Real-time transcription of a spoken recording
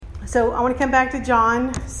So I want to come back to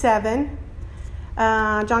John 7.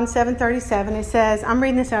 John 7:37. It says, I'm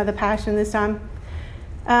reading this out of the Passion this time.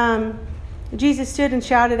 Jesus stood and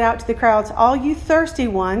shouted out to the crowds, "All you thirsty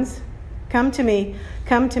ones, come to me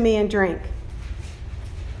and drink."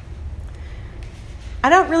 I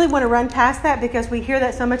don't really want to run past that because we hear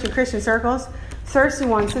that so much in Christian circles. Thirsty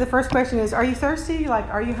ones. So the first question is, are you thirsty? Like,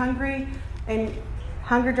 are you hungry? And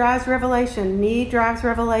hunger drives revelation. Need drives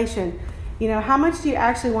revelation. You know, how much do you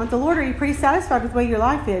actually want the Lord? Are you pretty satisfied with the way your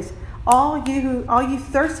life is? All you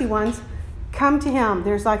thirsty ones, come to Him.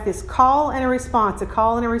 There's like this call and a response, a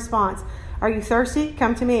call and a response. Are you thirsty?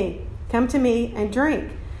 Come to me. Come to me and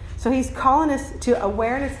drink. So He's calling us to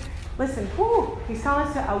awareness. Listen, He's calling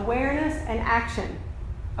us to awareness and action.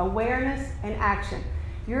 Awareness and action.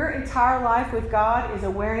 Your entire life with God is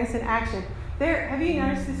awareness and action. Have you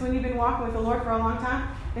noticed this when you've been walking with the Lord for a long time?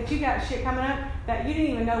 That you got shit coming up that you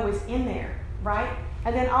didn't even know was in there, right?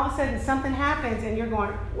 And then all of a sudden something happens and you're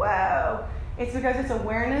going, whoa. It's because it's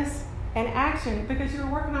awareness and action because you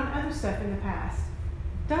were working on other stuff in the past.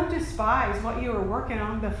 Don't despise what you were working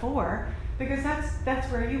on before because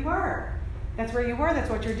that's where you were. That's where you were. That's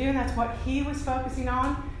what you're doing. That's what He was focusing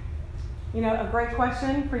on. You know, a great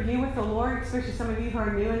question for you with the Lord, especially some of you who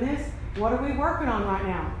are new in this, what are we working on right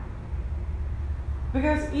now?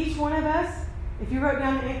 Because each one of us, if you wrote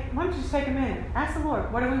down, why don't you just take a minute? Ask the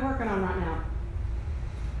Lord, what are we working on right now?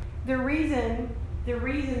 The reason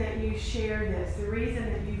that you share this, the reason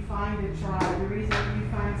that you find a tribe, the reason that you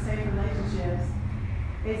find safe relationships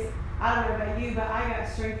is, I don't know about you, but I got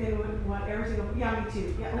strengthened with what every single, me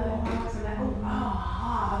too. Yeah, I want some of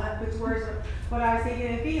that. That puts words on what I was thinking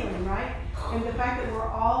and feeling, right? And the fact that we're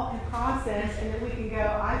all in process and that we can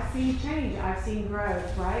go, I've seen change, I've seen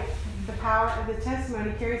growth, right? The power of the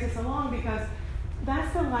testimony carries us along because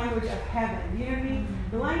that's the language of heaven. You know what I mean?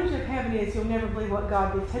 The language of heaven is you'll never believe what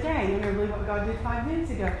God did today. You'll never believe what God did 5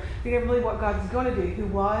 minutes ago. You'll never believe what God's going to do, who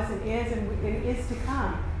was and is to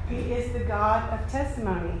come. He is the God of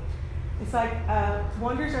testimony. It's like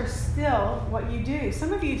wonders are still what you do.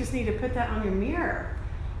 Some of you just need to put that on your mirror.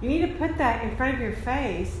 You need to put that in front of your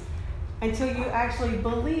face until you actually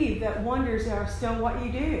believe that wonders are still what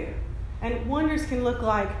you do. And wonders can look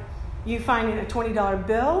like you finding a $20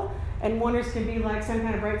 bill, and wonders can be like some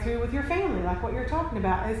kind of breakthrough with your family, like what you're talking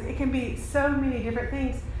about. It can be so many different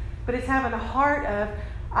things, but it's having a heart of,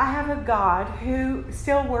 I have a God who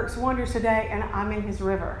still works wonders today, and I'm in His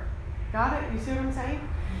river. Got it? You see what I'm saying?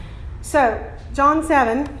 So, John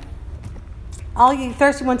 7, all you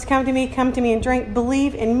thirsty ones, come to me and drink.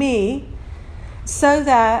 Believe in me so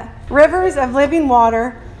that rivers of living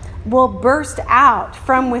water will burst out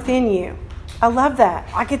from within you. I love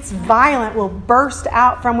that. Like it's violent, will burst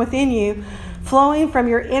out from within you, flowing from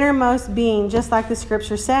your innermost being, just like the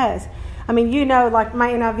scripture says. I mean, you know, like my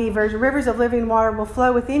NIV version, rivers of living water will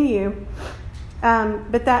flow within you.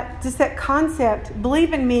 But that concept,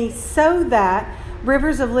 believe in me so that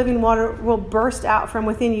rivers of living water will burst out from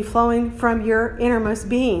within you, flowing from your innermost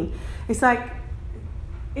being. It's like,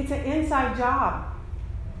 it's an inside job.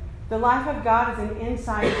 The life of God is an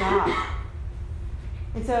inside job.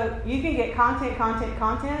 And so you can get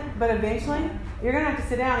content, but eventually you're going to have to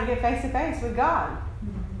sit down and get face to face with God.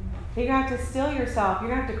 You're going to have to still yourself. You're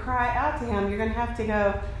going to have to cry out to Him. You're going to have to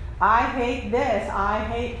go, I hate this. I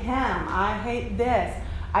hate him. I hate this.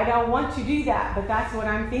 I don't want to do that, but that's what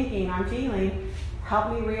I'm thinking. I'm feeling.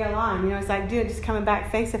 Help me realign. You know, it's like, dude, just coming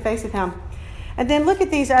back face to face with Him. And then look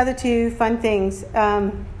at these other two fun things.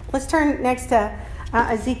 Let's turn next to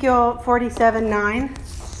Ezekiel 47:9.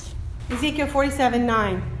 Ezekiel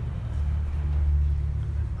 47:9.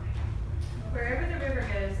 Wherever the river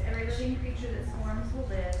goes, every living creature that swarms will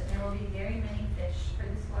live, and there will be very many fish, for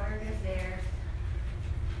this water goes there.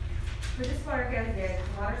 The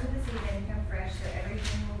waters of the sea then become fresh, so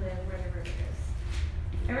everything will live where the river goes.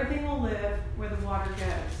 Everything will live where the water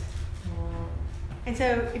goes. And so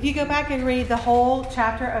if you go back and read the whole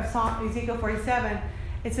chapter of Ezekiel 47,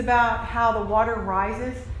 it's about how the water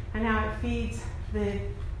rises and how it feeds the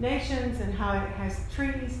nations and how it has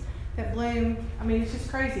trees that bloom. I mean, it's just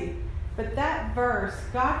crazy. But that verse,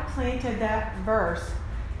 God planted that verse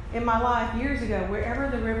in my life years ago. Wherever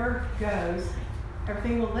the river goes,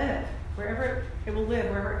 everything will live. Wherever it will live,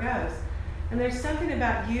 wherever it goes. And there's something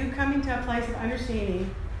about you coming to a place of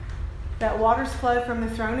understanding that waters flow from the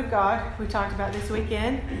throne of God, we talked about this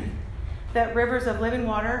weekend, that rivers of living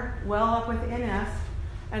water well up within us,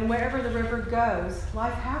 and wherever the river goes,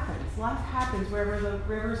 life happens. Life happens wherever the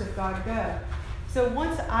rivers of God go. So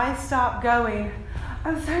once I stop going,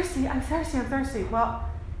 I'm thirsty. Well,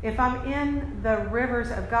 if I'm in the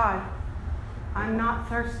rivers of God, I'm not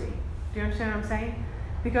thirsty. Do you understand what I'm saying?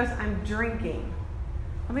 because I'm drinking.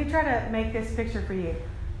 Let me try to make this picture for you.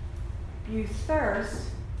 You thirst,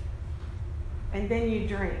 and then you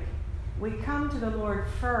drink. We come to the Lord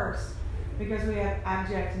first because we have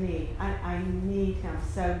abject need. I need Him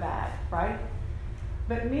so bad, right?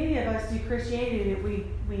 But many of us do Christianity that we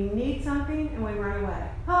need something and we run away.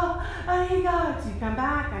 Oh, I need God. So you come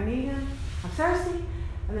back, I need Him, I'm thirsty,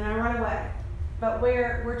 and then I run away. But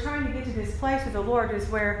where we're trying to get to this place with the Lord is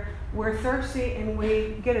where we're thirsty and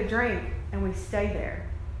we get a drink and we stay there.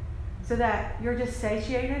 So that you're just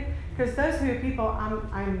satiated. Because those who are people,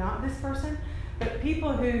 I'm not this person, but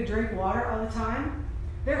people who drink water all the time,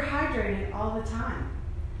 they're hydrated all the time.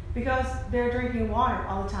 Because they're drinking water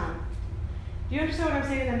all the time. Do you understand what I'm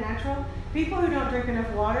saying in the natural? People who don't drink enough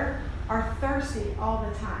water are thirsty all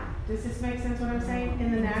the time. Does this make sense what I'm saying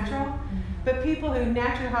in the natural? But people who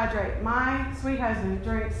naturally hydrate, my sweet husband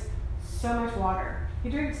drinks so much water. He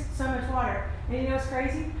drinks so much water. And you know what's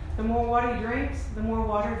crazy? The more water he drinks, the more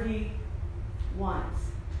water he wants.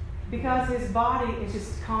 Because his body is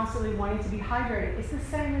just constantly wanting to be hydrated. It's the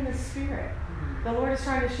same in the spirit. The Lord is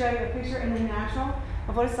trying to show you a picture in the natural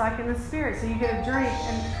of what it's like in the spirit. So you get a drink,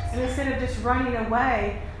 and instead of just running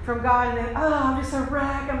away from God and then, oh, I'm just a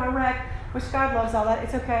wreck, I'm a wreck, which God loves all that,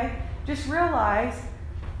 it's okay. Just realize,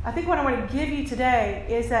 I think what I want to give you today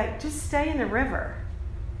is that just stay in the river.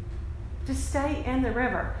 Just stay in the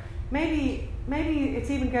river. Maybe it's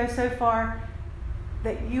even goes so far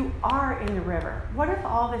that you are in the river. What if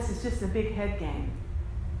all this is just a big head game?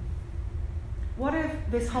 What if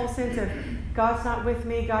this whole sense of God's not with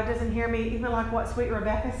me, God doesn't hear me, even like what sweet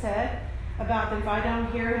Rebecca said about that if I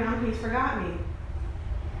don't hear Him, He's forgot me.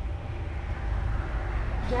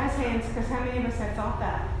 Jazz hands, because how many of us have thought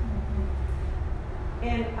that?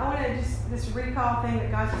 And I want to just, this recall thing that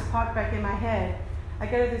God just popped back in my head. I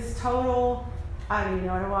go to this total, I don't even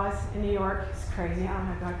know what it was, in New York. It's crazy. I don't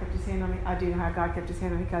know how God kept His hand on me. I do know how God kept His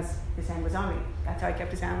hand on me because His hand was on me. That's how He kept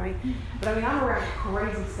His hand on me. But I mean, I'm around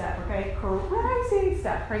crazy stuff, okay? Crazy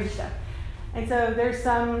stuff. And so there's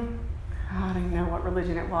some, I don't even know what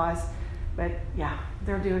religion it was, but yeah,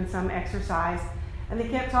 they're doing some exercise. And they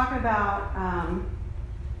kept talking about,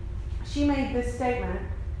 she made this statement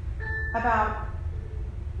about,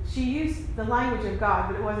 she used the language of God,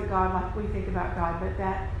 but it wasn't God like we think about God, but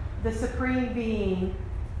that the Supreme Being,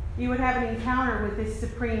 you would have an encounter with this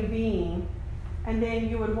Supreme Being, and then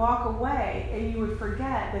you would walk away and you would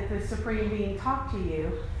forget that the Supreme Being talked to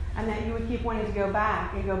you, and that you would keep wanting to go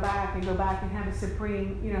back and go back and go back and have the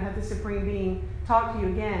Supreme Being talk to you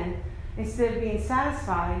again, instead of being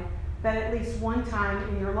satisfied that at least one time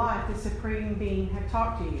in your life the Supreme Being had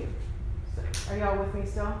talked to you. So, are y'all with me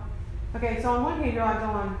still? Okay, so on one hand you're like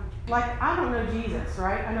going, like, I don't know Jesus,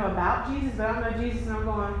 right? I know about Jesus, but I don't know Jesus, and I'm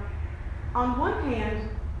going, on one hand,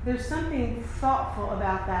 there's something thoughtful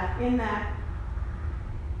about that, in that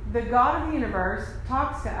the God of the universe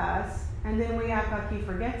talks to us, and then we act like He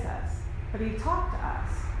forgets us. But He talked to us.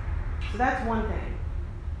 So that's one thing.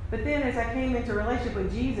 But then as I came into a relationship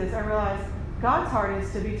with Jesus, I realized God's heart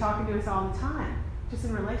is to be talking to us all the time, just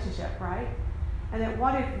in relationship, right? And that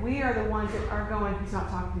what if we are the ones that are going, He's not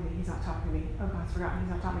talking to me, He's not talking to me. Oh, God's forgotten, He's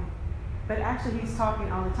not talking to me. But actually He's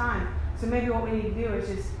talking all the time. So maybe what we need to do is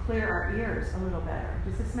just clear our ears a little better.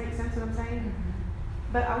 Does this make sense what I'm saying? Mm-hmm.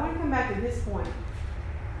 But I want to come back to this point.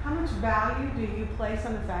 How much value do you place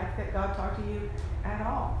on the fact that God talked to you at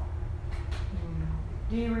all?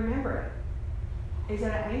 Do you remember it? Is it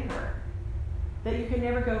an anchor that you can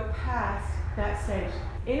never go past that stage?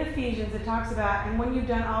 In Ephesians it talks about, and when you've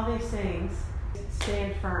done all these things,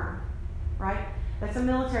 stand firm, right? That's a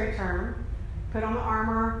military term. Put on the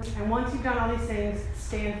armor, and once you've done all these things,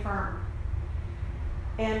 stand firm.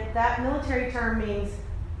 And that military term means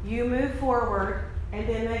you move forward, and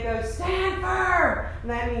then they go, stand firm!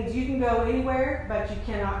 And that means you can go anywhere, but you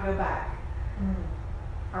cannot go back.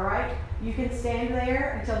 All right? You can stand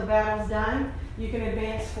there until the battle's done. You can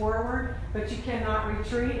advance forward, but you cannot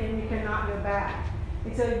retreat, and you cannot go back.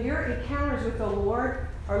 And so your encounters with the Lord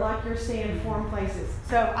are like your stand firm places.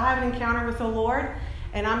 So I have an encounter with the Lord,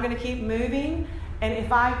 and I'm going to keep moving. And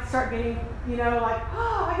if I start getting, like,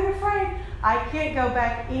 oh, I get afraid, I can't go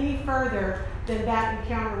back any further than that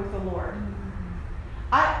encounter with the Lord.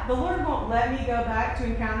 The Lord won't let me go back to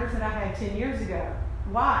encounters that I had 10 years ago.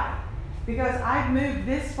 Why? Because I've moved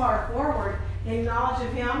this far forward in knowledge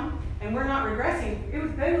of Him, and we're not regressing.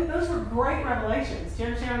 Those were great revelations. Do you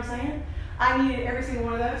understand what I'm saying? I needed every single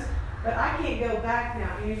one of those, but I can't go back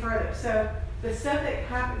now any further. So the stuff that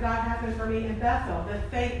God happened for me in Bethel, the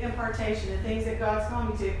faith impartation, the things that God's called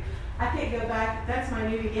me to, I can't go back. That's my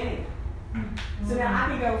new beginning. So now I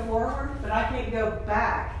can go forward, but I can't go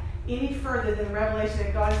back any further than the revelation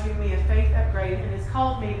that God has given me a faith upgrade and has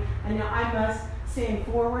called me, and now I must stand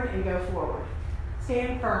forward and go forward.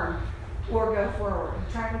 Stand firm or go forward.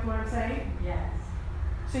 You track with what I'm saying? Yes.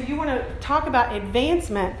 So you want to talk about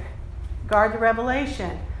advancement. Guard the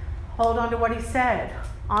revelation. Hold on to what he said.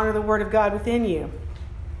 Honor the word of God within you.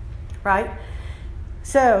 Right?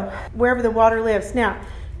 So, wherever the water lives. Now,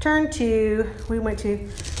 look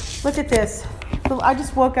at this. I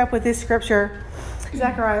just woke up with this scripture,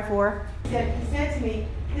 Zechariah 4. He said to me,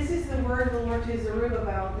 this is the word of the Lord to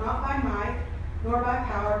Zerubbabel, not by might, nor by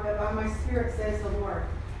power, but by my spirit, says the Lord.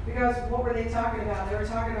 Because what were they talking about? They were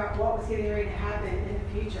talking about what was getting ready to happen in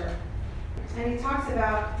the future. And he talks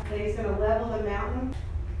about that he's going to level the mountain.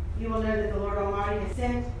 You will know that the Lord Almighty has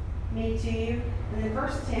sent me to you. And then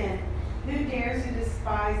verse 10, who dares to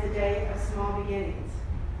despise the day of small beginnings?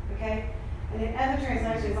 Okay? And in other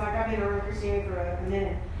translations, like I've been around Christianity for a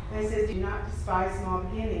minute, and it says, do not despise small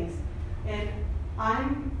beginnings. And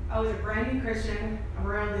I was a brand new Christian. I'm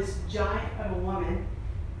around this giant of a woman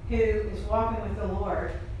who is walking with the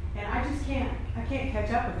Lord. And I can't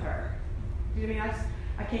catch up with her. Do you know what I mean?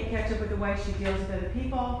 I can't catch up with the way she deals with other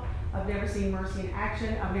people. I've never seen mercy in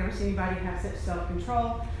action. I've never seen anybody have such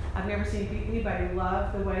self-control. I've never seen anybody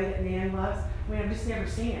love the way that Nan loves. I mean, I've just never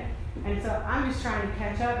seen it. And so I'm just trying to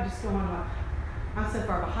catch up and just going like, I'm so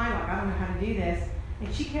far behind, like I don't know how to do this.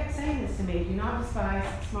 And she kept saying this to me, do not despise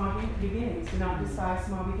small beginnings. Do not despise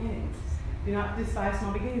small beginnings. Do not despise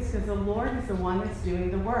small beginnings, because the Lord is the one that's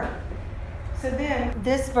doing the work. So then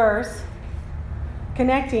this verse,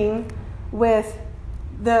 connecting with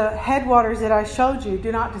the headwaters that I showed you,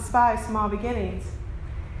 do not despise small beginnings,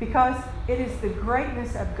 because it is the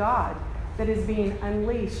greatness of God that is being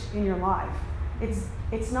unleashed in your life.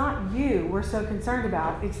 It's not you we're so concerned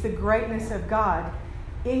about. It's the greatness of God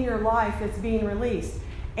in your life that's being released.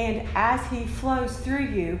 And as he flows through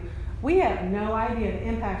you, we have no idea the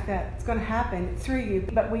impact that's going to happen through you,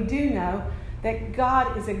 but we do know that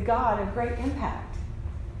God is a God of great impact.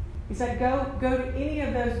 He said, go to any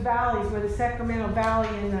of those valleys where the Sacramento Valley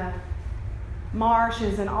and the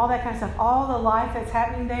marshes and all that kind of stuff, all the life that's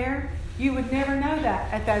happening there, you would never know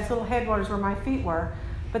that at those little headwaters where my feet were.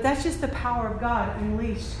 But that's just the power of God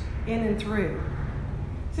unleashed in and through.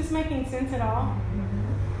 Is this making sense at all?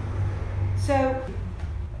 Mm-hmm. So,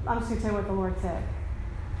 I'm just going to tell you what the Lord said.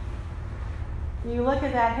 You look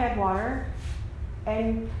at that headwater,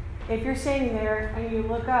 and if you're standing there and you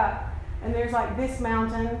look up, and there's like this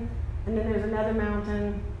mountain, and then there's another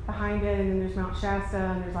mountain behind it, and then there's Mount Shasta,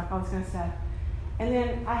 and there's like all this kind of stuff. And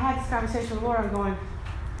then I had this conversation with the Lord. I'm going,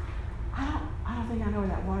 I don't think I know where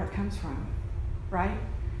that water comes from, right?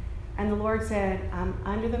 And the Lord said, I'm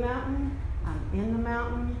under the mountain, I'm in the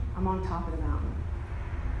mountain, I'm on top of the mountain.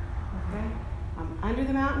 Okay? I'm under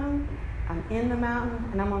the mountain, I'm in the mountain,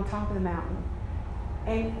 and I'm on top of the mountain.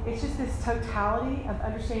 And it's just this totality of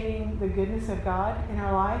understanding the goodness of God in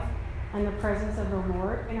our life and the presence of the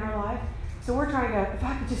Lord in our life. So we're trying to go, if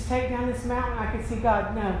I could just take down this mountain, I could see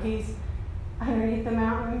God. No, he's underneath the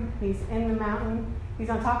mountain, he's in the mountain, he's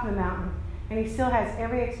on top of the mountain. And he still has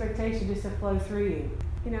every expectation just to flow through you.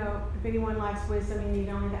 You know, if anyone lacks wisdom, you need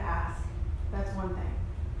only to ask. That's one thing.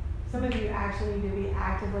 Some of you actually need to be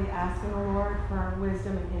actively asking the Lord for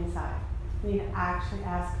wisdom and insight. You need to actually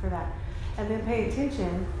ask for that. And then pay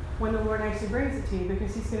attention when the Lord actually brings it to you,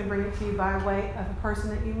 because he's going to bring it to you by way of a person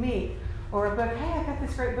that you meet. Or a book, hey, I got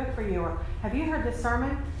this great book for you. Or have you heard this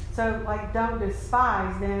sermon? So, like, don't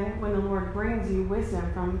despise then when the Lord brings you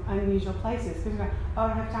wisdom from unusual places. Because you're like, oh, I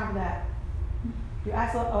don't have time for that. You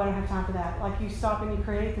ask, oh, I don't have time for that. Like, you stop and you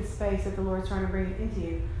create the space that the Lord's trying to bring it into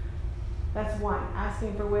you. That's one,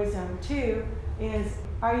 asking for wisdom. Two is,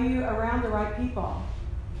 are you around the right people?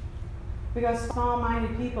 Because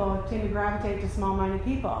small-minded people tend to gravitate to small-minded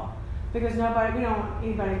people. Because we don't want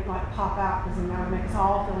anybody to like pop out, because that would make us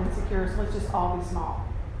all feel insecure, so let's just all be small.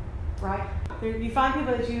 Right? You find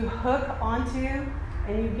people that you hook onto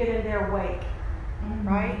and you get in their wake. Mm-hmm.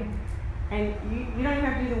 Right? And you don't even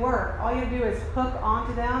have to do the work. All you have to do is hook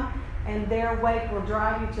onto them, and their wake will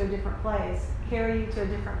drive you to a different place, carry you to a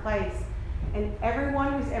different place. And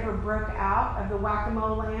everyone who's ever broke out of the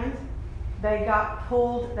whack-a-mole land, they got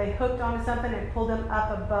pulled, they hooked onto something and pulled them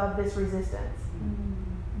up above this resistance.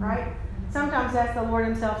 Mm-hmm. Right? Sometimes that's the Lord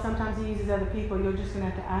himself. Sometimes he uses other people. You're just going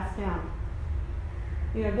to have to ask him.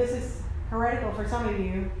 You know, this is heretical for some of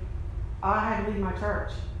you. I had to leave my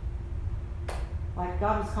church. Like,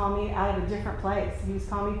 God was calling me out of a different place. He was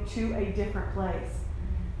calling me to a different place.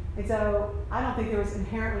 And so I don't think there was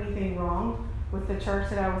inherently anything wrong with the church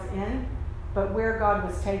that I was in, but where God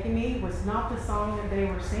was taking me was not the song that they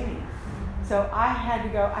were singing. So I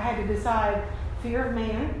had to decide fear of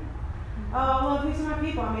man oh, well, these are my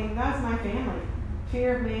people. I mean, that's my family.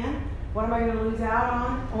 Fear of man. What am I going to lose out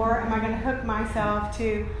on? Or am I going to hook myself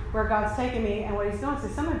to where God's taking me and what He's doing? So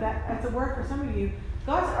some of that's a word for some of you.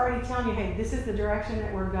 God's already telling you, hey, this is the direction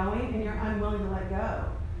that we're going, and you're unwilling to let go.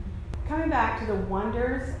 Coming back to the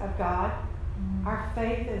wonders of God, our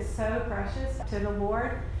faith is so precious to the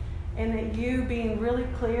Lord, and that you being really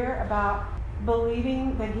clear about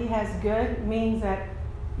believing that He has good means that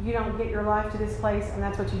you don't get your life to this place and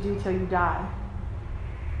that's what you do till you die.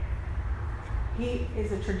 He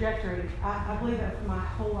is a trajectory. I believe that for my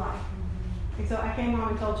whole life. And so I came home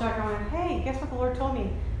and told Chuck, I went, hey, guess what the Lord told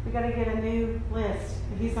me? We got to get a new list.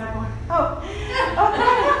 And he's like going, oh,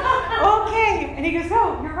 okay. And he goes,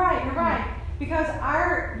 no, you're right. Because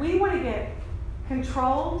we want to get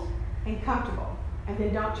controlled and comfortable and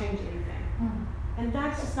then don't change anything. And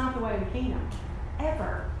that's just not the way of the kingdom,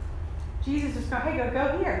 ever. Jesus just goes, hey,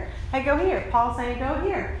 go here. Hey, go here. Paul's saying, go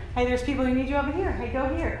here. Hey, there's people who need you over here. Hey,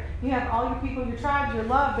 go here. You have all your people, your tribes, your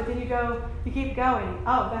love, but then you keep going.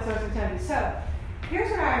 Oh, that's what I was going to tell you. So,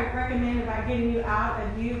 here's what I recommend about getting you out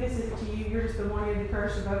of you. This isn't to you. You're just the one in the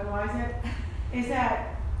curse to vocalize it. Is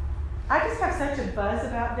that I just have such a buzz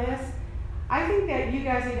about this. I think that you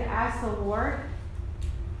guys need to ask the Lord,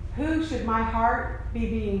 who should my heart be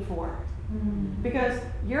beating for? Because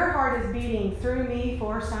your heart is beating through me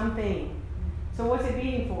for something. So what's it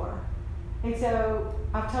beating for? And so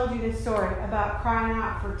I've told you this story about crying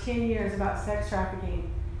out for 10 years about sex trafficking.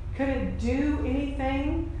 Couldn't do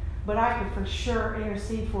anything, but I could for sure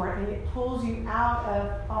intercede for it. And it pulls you out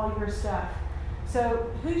of all your stuff. So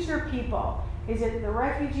who's your people? Is it the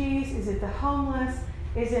refugees? Is it the homeless?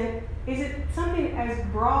 Is it something as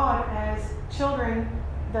broad as children,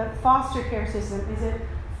 the foster care system? Is it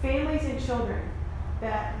families and children?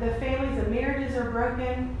 That the families, the marriages are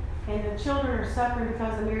broken and the children are suffering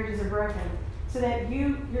because the marriages are broken. So that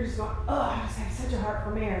you're just going, oh, I just have such a heart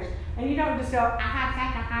for marriage. And you don't just go, I have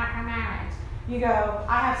such a heart for marriage. You go,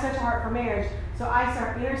 I have such a heart for marriage. So I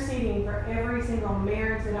start interceding for every single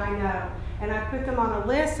marriage that I know. And I put them on a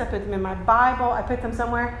list, I put them in my Bible, I put them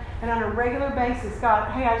somewhere, and on a regular basis, God,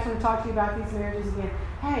 hey, I just want to talk to you about these marriages again.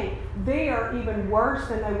 Hey, they are even worse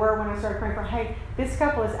than they were when I started praying for, hey, this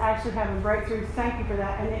couple is actually having breakthroughs. Thank you for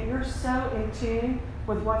that. And that you're so in tune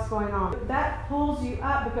with what's going on. That pulls you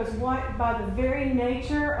up because by the very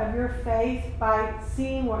nature of your faith, by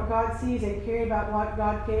seeing what God sees and caring about what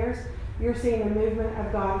God cares, you're seeing a movement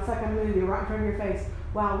of God. It's like a movie right in front of your face.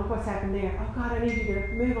 Wow, look what's happened there. Oh, God, I need you to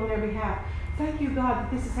move on their behalf. Thank you, God,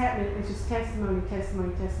 that this is happening. It's just testimony.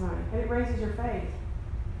 And it raises your faith.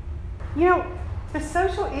 You know, the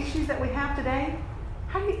social issues that we have today,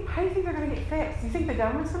 how do you think they're going to get fixed? Do you think the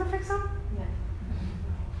government's going to fix them?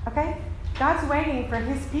 Yeah. Okay? God's waiting for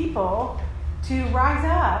His people to rise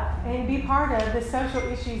up and be part of the social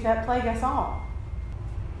issues that plague us all.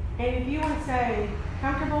 And if you want to say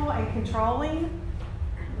comfortable and controlling,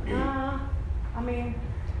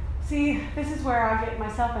 see, this is where I get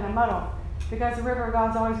myself in a muddle. Because the river of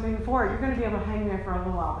God's always moving forward. You're going to be able to hang there for a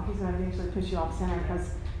little while. He's going to eventually push you off center because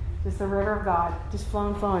just the river of God, just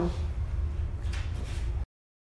flowing.